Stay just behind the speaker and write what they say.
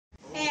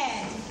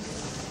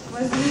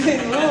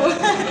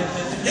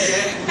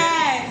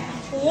Hey,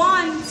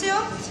 1, 2,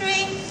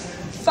 3,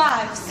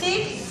 5,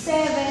 6,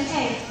 7,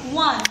 8.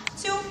 1,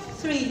 2,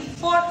 3,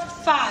 4,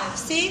 5,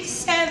 6,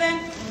 7.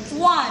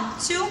 1,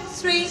 2,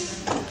 3,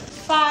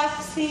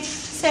 5, 6,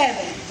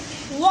 7.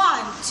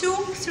 1, 2,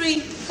 3,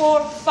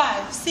 4,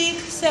 5,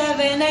 6,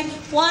 7, 8.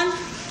 1,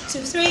 2,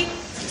 3,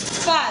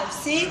 5,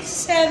 6,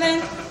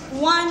 7.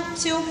 1,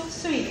 2,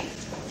 3,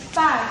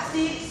 5,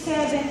 6,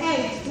 7,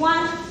 8.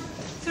 1,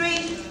 3,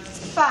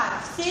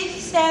 5, 6,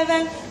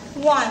 7.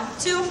 1,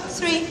 2,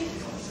 3,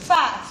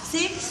 5,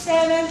 6,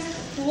 7.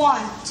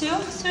 1, 2,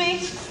 3,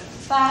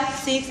 5,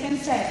 6, and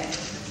 7.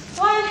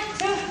 1,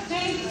 2,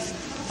 3,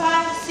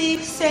 5,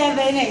 6,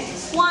 7, 8.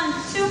 1,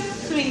 2,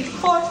 3,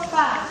 4,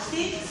 5,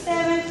 6,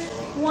 7.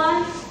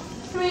 1,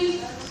 3,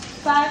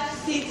 5,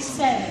 6,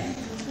 7.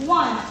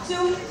 1,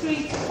 2,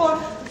 3, 4,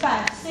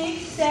 5,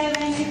 6,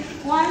 7, 8.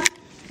 1,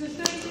 2,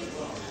 3,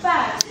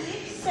 5,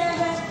 6,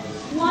 7.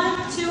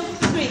 1, 2,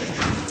 3,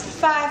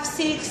 5,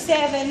 6,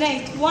 7,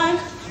 8. 1,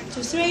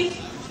 2, 3,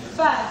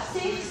 5,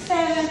 6,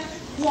 7.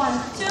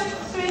 1, 2,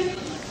 3,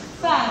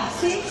 5,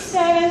 6,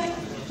 7.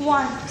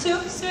 1, 2,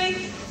 3,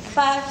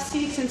 5,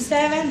 6, and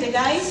 7. The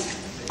guys.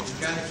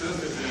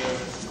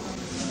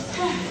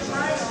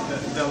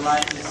 The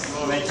light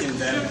is making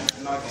them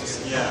not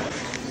just, yeah.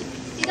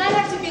 You don't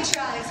have to be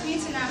shy, it's me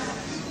to know.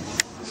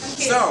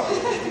 So,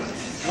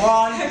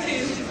 1,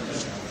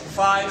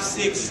 5,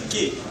 6,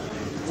 kick.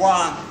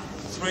 1,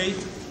 3,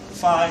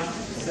 5,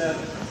 7.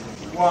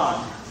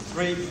 1,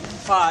 3,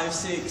 5,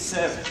 6,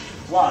 7.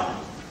 1,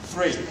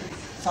 3,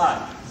 5,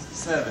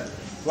 7.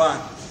 1,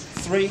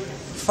 3,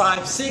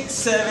 5, 6,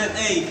 7,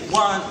 8.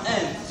 1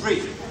 and 3,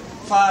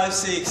 5,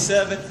 6,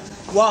 7.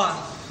 1,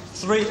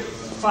 3,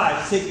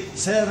 5, 6,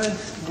 7.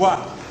 1,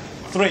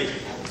 3,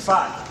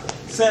 5,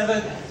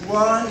 7.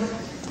 1,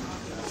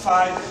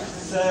 5,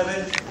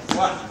 7.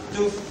 1,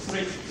 2,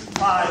 3,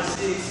 5,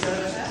 6,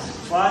 7.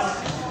 1,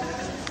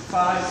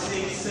 5,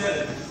 6,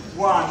 7.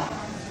 1,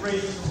 3,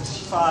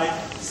 5,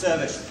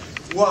 7.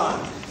 1,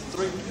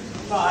 3,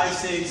 5,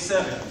 6,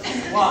 7.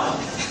 1,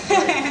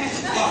 3,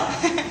 5,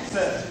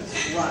 7.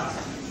 1,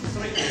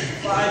 3,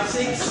 5,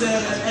 6,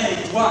 7,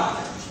 8. 1,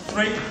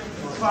 3,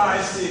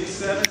 5, 6,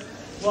 7.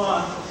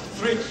 1,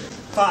 3,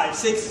 5,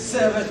 6,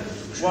 7.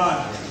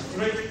 1,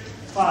 3,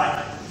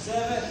 5,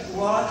 7.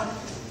 1,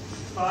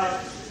 5,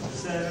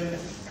 7.